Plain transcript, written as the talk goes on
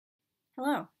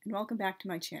Hello, and welcome back to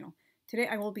my channel. Today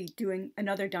I will be doing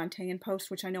another Dantean post,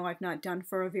 which I know I've not done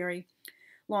for a very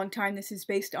long time. This is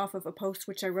based off of a post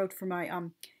which I wrote for my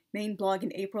main blog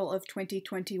in April of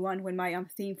 2021, when my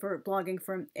theme for blogging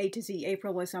from A to Z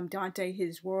April was Dante,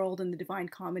 his world, and the Divine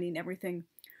Comedy, and everything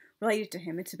related to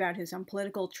him. It's about his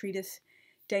political treatise,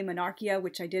 De Monarchia,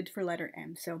 which I did for letter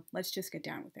M, so let's just get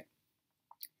down with it.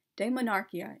 De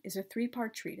Monarchia is a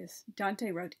three-part treatise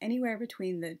Dante wrote anywhere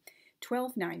between the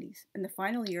 1290s and the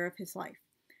final year of his life,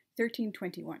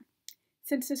 1321.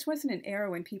 Since this wasn't an era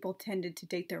when people tended to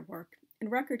date their work,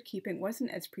 and record-keeping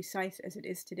wasn't as precise as it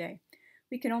is today,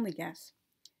 we can only guess.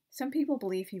 Some people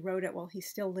believe he wrote it while he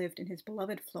still lived in his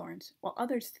beloved Florence, while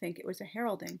others think it was a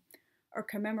heralding or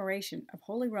commemoration of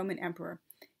Holy Roman Emperor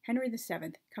Henry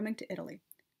VII coming to Italy,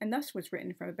 and thus was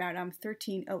written from about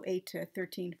 1308 to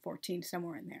 1314,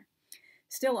 somewhere in there.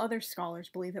 Still, other scholars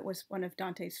believe it was one of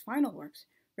Dante's final works,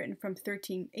 written from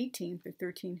 1318 to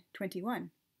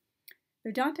 1321.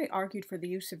 Though Dante argued for the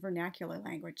use of vernacular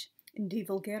language in De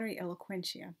Vulgare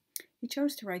Eloquentia, he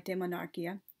chose to write De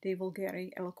Monarchia, De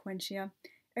Vulgare Eloquentia,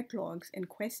 Eclogues, and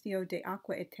Quaestio de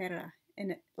Aqua et Terra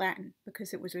in Latin,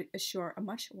 because it would assure a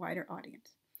much wider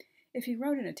audience. If he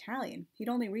wrote in Italian, he'd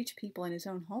only reach people in his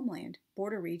own homeland,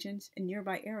 border regions, and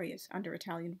nearby areas under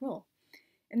Italian rule.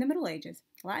 In the Middle Ages,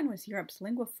 Latin was Europe's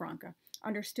lingua franca,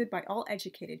 understood by all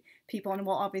educated people, and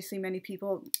while obviously many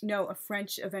people know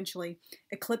French eventually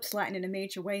eclipsed Latin in a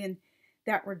major way in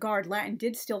that regard, Latin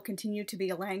did still continue to be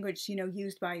a language,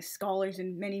 used by scholars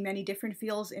in many different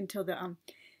fields until the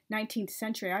 19th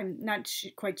century. I'm not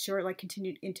quite sure it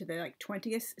continued into the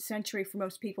 20th century for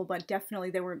most people, but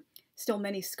definitely there were still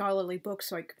many scholarly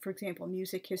books, like, for example,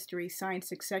 music, history,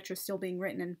 science, etc., still being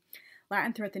written in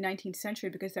Latin throughout the 19th century,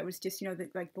 because that was just,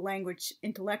 the language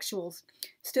intellectuals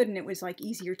stood in. It was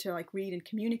easier to read and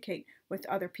communicate with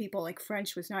other people.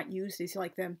 French was not used as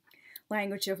the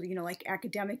language of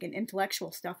academic and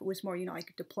intellectual stuff. It was more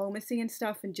diplomacy and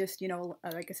stuff, and just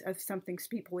of some things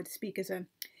people would speak as a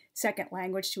second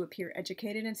language to appear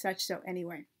educated and such. So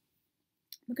anyway,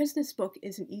 because this book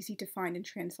isn't easy to find in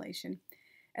translation,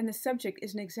 and the subject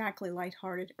isn't exactly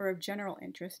lighthearted or of general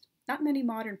interest, not many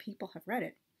modern people have read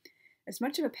it. As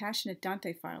much of a passionate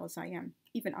Dante-phile as I am,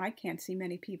 even I can't see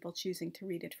many people choosing to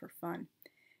read it for fun.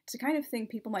 It's the kind of thing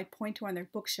people might point to on their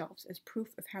bookshelves as proof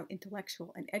of how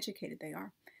intellectual and educated they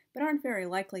are, but aren't very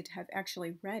likely to have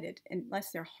actually read it unless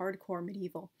they're hardcore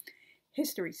medieval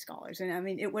history scholars. And I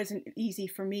mean, it wasn't easy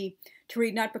for me to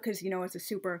read, not because, it's a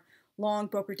super long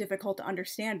book or difficult to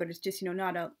understand, but it's just,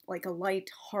 not a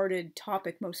light-hearted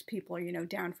topic most people are,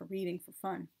 down for reading for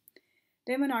fun.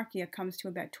 De Monarchia comes to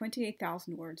about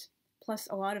 28,000 words, plus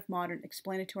a lot of modern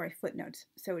explanatory footnotes,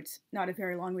 so it's not a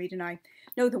very long read, and I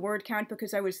know the word count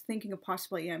because I was thinking of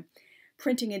possibly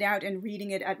printing it out and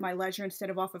reading it at my leisure instead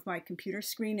of off of my computer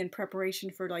screen in preparation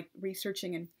for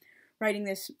researching and writing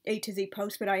this A to Z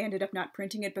post, but I ended up not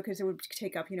printing it because it would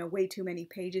take up, way too many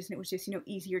pages, and it was just,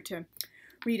 easier to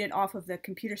read it off of the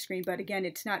computer screen. But again,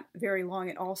 it's not very long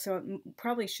at all, so it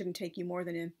probably shouldn't take you more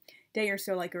than a day or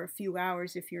so, or a few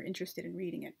hours if you're interested in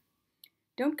reading it.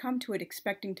 Don't come to it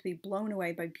expecting to be blown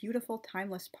away by beautiful,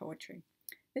 timeless poetry.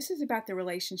 This is about the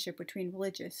relationship between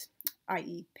religious,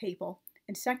 i.e. papal,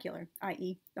 and secular,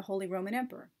 i.e. the Holy Roman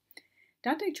Emperor.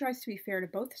 Dante tries to be fair to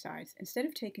both sides instead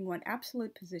of taking one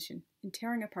absolute position and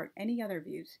tearing apart any other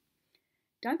views.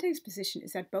 Dante's position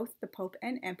is that both the Pope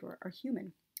and Emperor are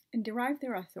human and derive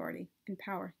their authority and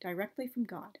power directly from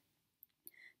God.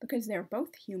 Because they are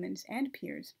both humans and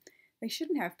peers, they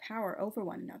shouldn't have power over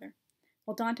one another.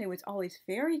 While Dante was always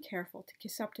very careful to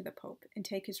kiss up to the Pope and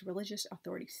take his religious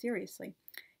authority seriously,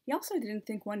 he also didn't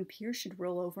think one peer should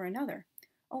rule over another.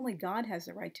 Only God has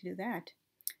the right to do that.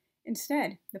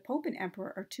 Instead, the Pope and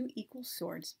Emperor are two equal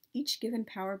swords, each given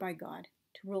power by God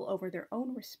to rule over their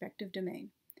own respective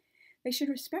domain. They should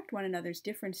respect one another's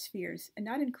different spheres and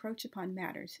not encroach upon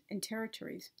matters and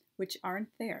territories which aren't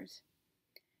theirs.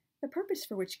 The purpose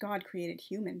for which God created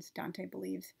humans, Dante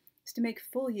believes, is to make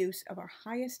full use of our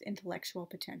highest intellectual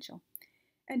potential.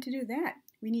 And to do that,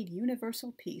 we need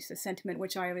universal peace, a sentiment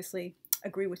which I obviously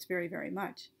agree with very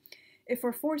much. If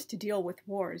we're forced to deal with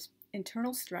wars,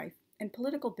 internal strife, and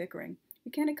political bickering,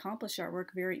 we can't accomplish our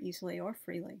work very easily or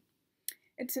freely.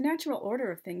 It's a natural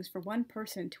order of things for one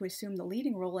person to assume the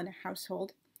leading role in a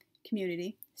household,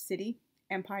 community, city,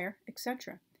 empire,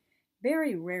 etc.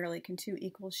 Very rarely can two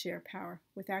equals share power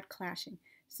without clashing,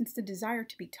 since the desire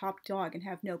to be top dog and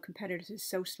have no competitors is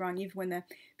so strong, even when the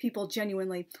people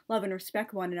genuinely love and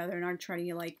respect one another and aren't trying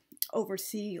to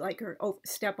oversee or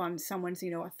step on someone's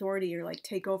authority or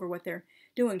take over what they're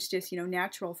doing. It's just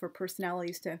natural for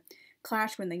personalities to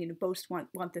clash when they both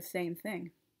want the same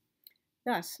thing.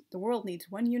 Thus, the world needs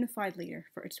one unified leader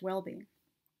for its well-being.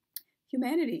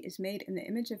 Humanity is made in the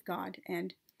image of God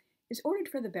and is ordered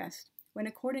for the best, when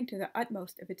according to the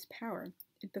utmost of its power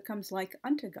it becomes like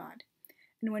unto God.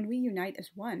 And when we unite as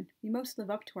one, we most live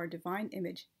up to our divine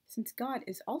image, since God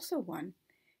is also one.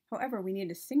 However, we need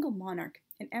a single monarch,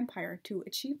 an empire, to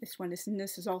achieve this oneness, and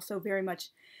this is also very much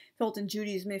felt in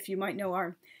Judaism. If you might know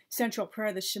our central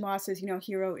prayer, the Shema says,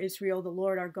 Hear, O Israel, the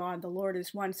Lord our God, the Lord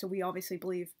is one. So we obviously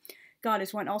believe God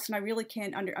is one also, and I really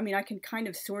can't I can kind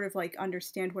of sort of like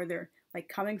understand where they're like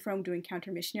coming from doing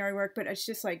counter missionary work, but it's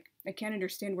just like I can't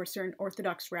understand where certain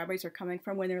Orthodox rabbis are coming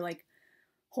from when they're like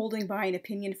holding by an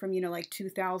opinion from like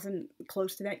 2000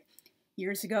 close to that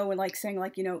years ago, and like saying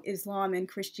like Islam and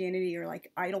Christianity are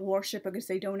like idol worship because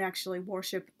they don't actually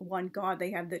worship one God.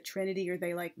 They have the Trinity, or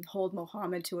they like hold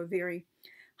Muhammad to a very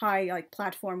high like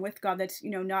platform with God. That's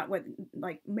not what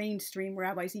like mainstream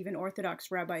rabbis, even Orthodox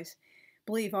rabbis,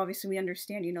 believe. Obviously we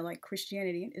understand like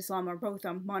Christianity and Islam are both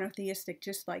monotheistic,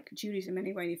 just like Judaism.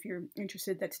 Anyway, if you're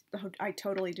interested, I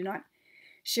totally do not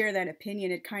share that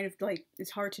opinion. It kind of like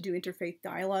it's hard to do interfaith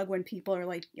dialogue when people are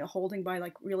like holding by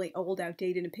like really old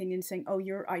outdated opinions, saying, oh,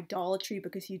 you're idolatry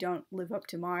because you don't live up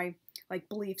to my like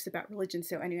beliefs about religion.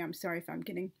 So anyway, I'm sorry if I'm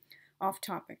getting off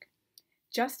topic.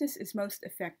 Justice is most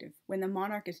effective when the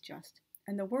monarch is just,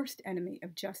 and the worst enemy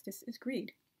of justice is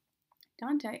greed.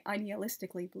 Dante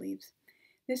idealistically believes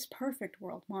this perfect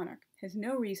world monarch has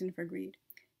no reason for greed,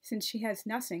 since he has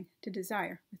nothing to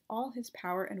desire with all his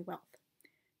power and wealth.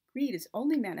 Greed is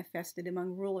only manifested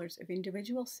among rulers of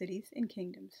individual cities and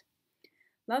kingdoms.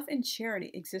 Love and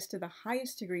charity exist to the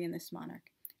highest degree in this monarch,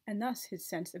 and thus his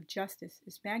sense of justice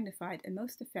is magnified and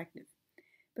most effective.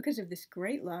 Because of this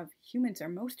great love, humans are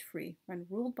most free when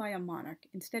ruled by a monarch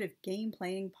instead of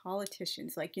game-playing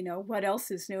politicians. Like, what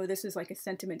else is new? This is like a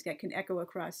sentiment that can echo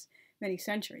across many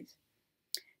centuries.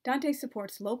 Dante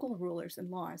supports local rulers and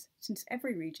laws, since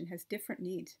every region has different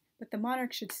needs, but the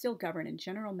monarch should still govern in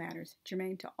general matters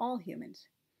germane to all humans.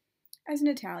 As an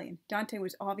Italian, Dante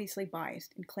was obviously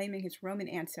biased in claiming his Roman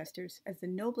ancestors as the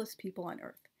noblest people on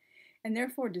earth, and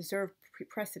therefore deserved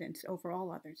precedence over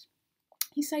all others.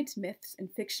 He cites myths and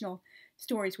fictional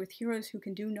stories with heroes who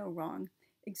can do no wrong,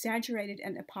 exaggerated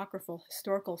and apocryphal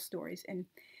historical stories, and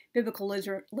biblical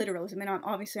literalism. And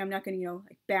obviously I'm not going to,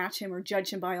 like bash him or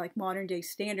judge him by like modern day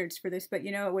standards for this, but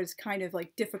it was kind of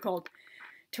like difficult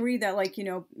to read that like,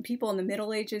 people in the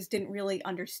Middle Ages didn't really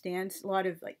understand. A lot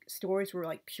of like stories were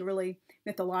like purely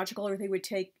mythological, or they would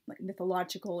take like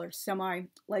mythological or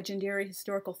semi-legendary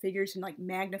historical figures and like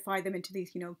magnify them into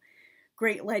these,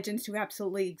 great legends who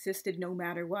absolutely existed no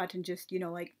matter what, and just,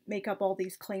 like make up all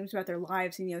these claims about their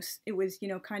lives. And, it was,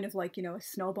 kind of like, a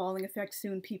snowballing effect.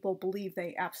 Soon people believed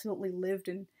they absolutely lived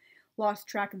and lost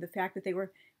track of the fact that they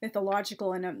were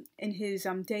mythological. And in his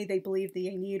day, they believed the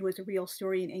Aeneid was a real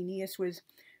story and Aeneas was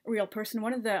a real person.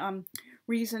 One of the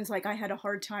reasons, like, I had a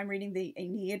hard time reading the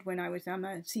Aeneid when I was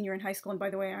a senior in high school, and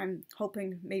by the way, I'm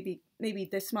hoping maybe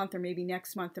this month or maybe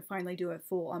next month to finally do a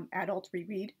full adult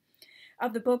reread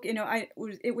of the book.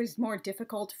 It was more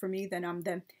difficult for me than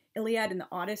the Iliad and the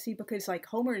Odyssey, because like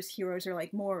Homer's heroes are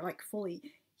like more like fully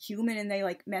human, and they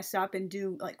like mess up and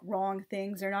do like wrong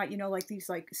things. They're not, like these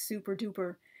like super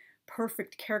duper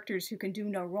perfect characters who can do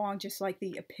no wrong, just like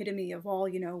the epitome of all,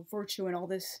 virtue and all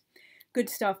this good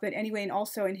stuff. But anyway, and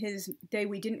also in his day,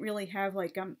 we didn't really have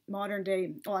like modern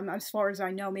day, well, as far as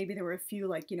I know, maybe there were a few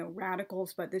like,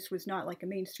 radicals, but this was not like a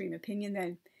mainstream opinion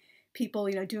then. People,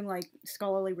 doing like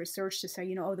scholarly research to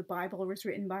say, oh, the Bible was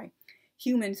written by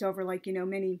humans over like,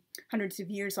 many hundreds of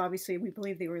years. Obviously, we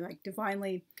believe they were like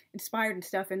divinely inspired and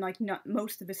stuff. And like not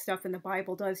most of the stuff in the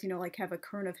Bible does, like have a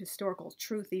kern of historical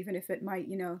truth, even if it might,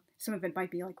 some of it might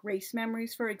be like race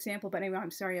memories, for example. But anyway, I'm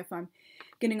sorry if I'm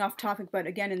getting off topic. But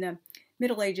again, in the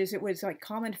Middle Ages, it was like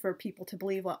common for people to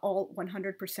believe all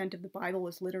 100% of the Bible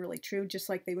was literally true, just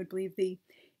like they would believe the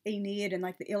Aeneid and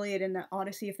like the Iliad and the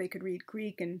Odyssey if they could read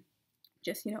Greek, and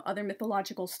just, other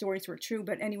mythological stories were true.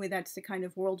 But anyway, that's the kind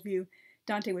of worldview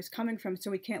Dante was coming from,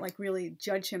 so we can't like really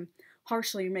judge him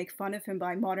harshly or make fun of him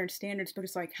by modern standards,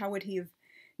 because like how would he have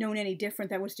known any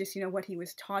different? That was just, what he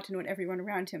was taught and what everyone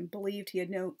around him believed. He had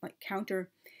no like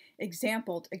counter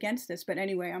example against this. But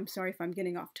anyway, I'm sorry if I'm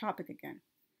getting off topic again.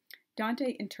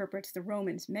 Dante interprets the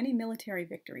Romans' many military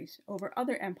victories over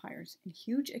other empires in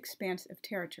huge expanse of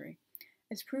territory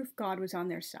as proof God was on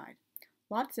their side.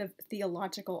 Lots of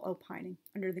theological opining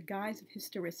under the guise of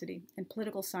historicity and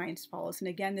political science follows. And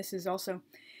again, this is also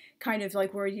kind of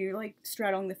like where you're like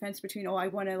straddling the fence between, I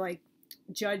want to like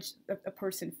judge a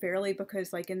person fairly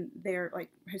because like in their like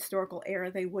historical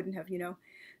era, they wouldn't have,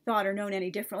 thought or known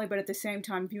any differently, but at the same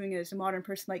time viewing it as a modern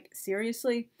person, like,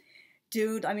 seriously,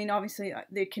 dude. I mean, obviously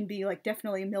there can be like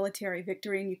definitely a military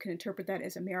victory, and you can interpret that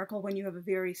as a miracle when you have a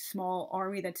very small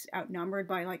army that's outnumbered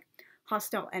by like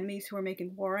hostile enemies who are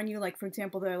making war on you. Like, for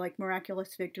example, the like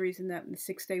miraculous victories in the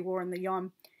Six-Day War and the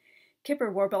Yom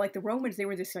Kippur War. But like the Romans, they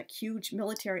were this like huge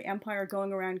military empire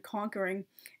going around conquering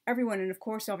everyone. And of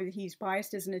course, obviously he's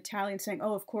biased as an Italian, saying,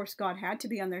 oh, of course God had to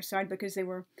be on their side because they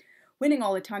were winning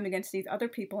all the time against these other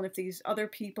people. And if these other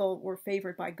people were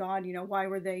favored by God, you know, why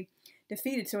were they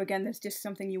defeated? So again, that's just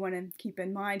something you want to keep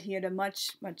in mind. He had a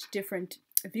much different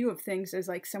view of things as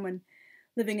like someone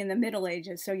living in the Middle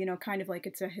Ages. So, you know, kind of like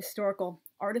it's a historical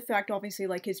artifact. Obviously,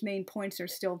 like his main points are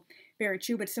still very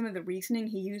true, but some of the reasoning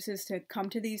he uses to come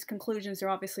to these conclusions are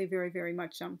obviously very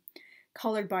much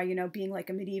colored by, you know, being like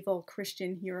a medieval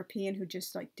Christian European who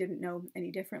just like didn't know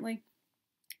any differently.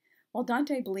 While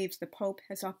Dante believes the Pope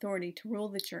has authority to rule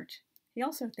the Church, he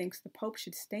also thinks the Pope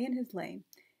should stay in his lane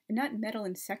and not meddle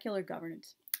in secular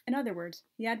governance. In other words,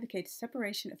 he advocates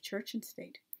separation of church and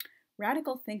state.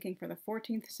 Radical thinking for the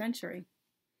 14th century.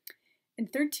 In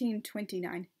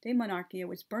 1329, de Monarchia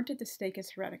was burnt at the stake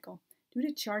as heretical due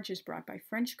to charges brought by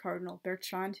French Cardinal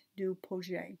Bertrand du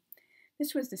Pouget.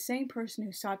 This was the same person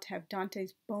who sought to have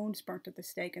Dante's bones burnt at the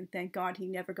stake, and thank God he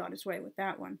never got his way with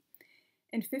that one.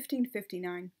 In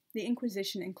 1559, the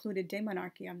Inquisition included De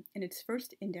Monarchia in its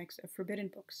first index of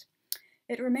forbidden books.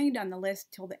 It remained on the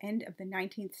list till the end of the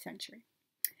 19th century.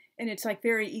 And it's like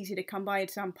very easy to come by.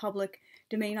 It's on public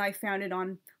domain. I found it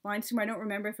online somewhere. I don't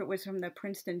remember if it was from the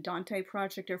Princeton Dante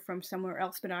project or from somewhere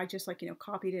else, but I just like, you know,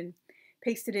 copied and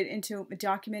pasted it into a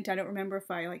document. I don't remember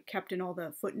if I like kept in all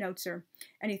the footnotes or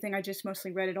anything. I just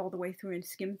mostly read it all the way through and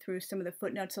skimmed through some of the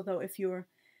footnotes, although if you're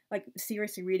like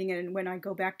seriously reading it, and when I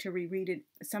go back to reread it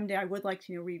someday, I would like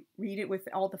to, you know, reread it with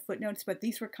all the footnotes, but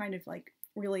these were kind of like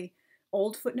really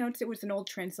old footnotes. It was an old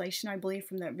translation, I believe,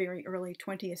 from the very early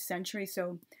 20th century,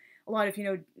 so a lot of, you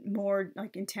know, more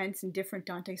like intense and different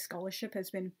Dante scholarship has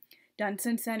been done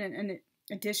since then, and in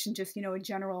addition, just, you know, a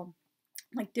general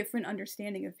like different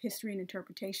understanding of history and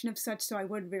interpretation of such, so I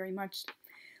would very much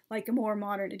like a more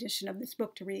modern edition of this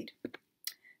book to read.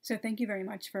 So thank you very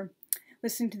much for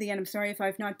listening to the end. I'm sorry if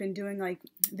I've not been doing like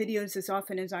videos as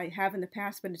often as I have in the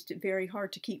past, but it's very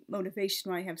hard to keep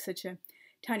motivation when I have such a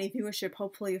tiny viewership.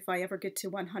 Hopefully if I ever get to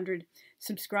 100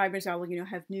 subscribers, I will, you know,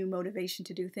 have new motivation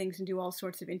to do things and do all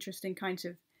sorts of interesting kinds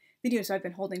of videos I've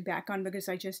been holding back on because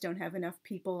I just don't have enough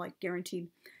people like guaranteed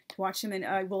to watch them. And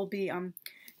I will be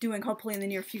doing hopefully in the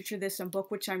near future this book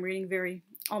which I'm reading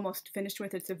almost finished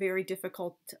with. It's a very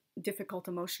difficult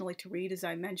emotionally to read, as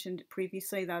I mentioned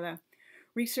previously, that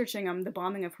researching the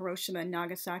bombing of Hiroshima and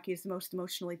Nagasaki is the most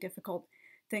emotionally difficult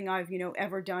thing I've, you know,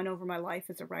 ever done over my life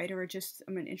as a writer, or just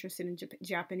I'm interested in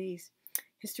Japanese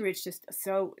history. It's just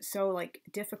so like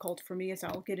difficult for me, as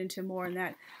I'll get into more in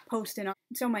that post. And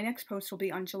so my next post will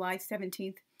be on July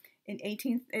 17th and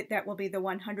 18th. That will be the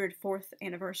 104th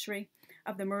anniversary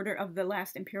of the murder of the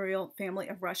last imperial family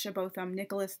of Russia, both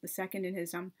Nicholas II and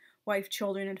his wife,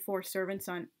 children, and 4 servants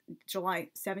on July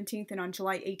 17th, and on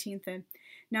July 18th, a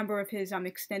number of his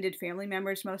extended family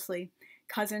members, mostly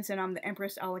cousins, and the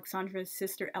Empress Alexandra's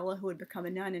sister Ella, who had become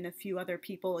a nun, and a few other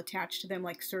people attached to them,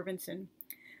 like servants and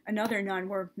another nun,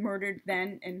 were murdered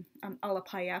then in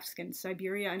Alapayevsk in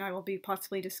Siberia. And I will be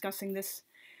possibly discussing this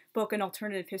book, An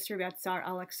Alternative History, about Tsar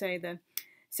Alexei the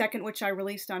Second, which I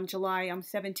released on July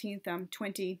 17th,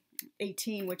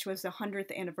 2018, which was the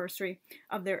 100th anniversary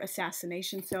of their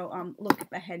assassination. So look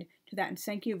ahead to that. And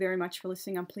thank you very much for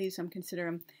listening. Please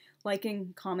consider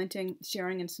liking, commenting,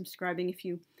 sharing, and subscribing if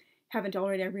you haven't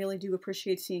already. I really do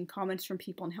appreciate seeing comments from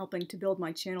people and helping to build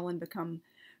my channel and become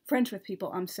friends with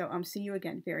people. So see you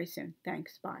again very soon.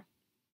 Thanks. Bye.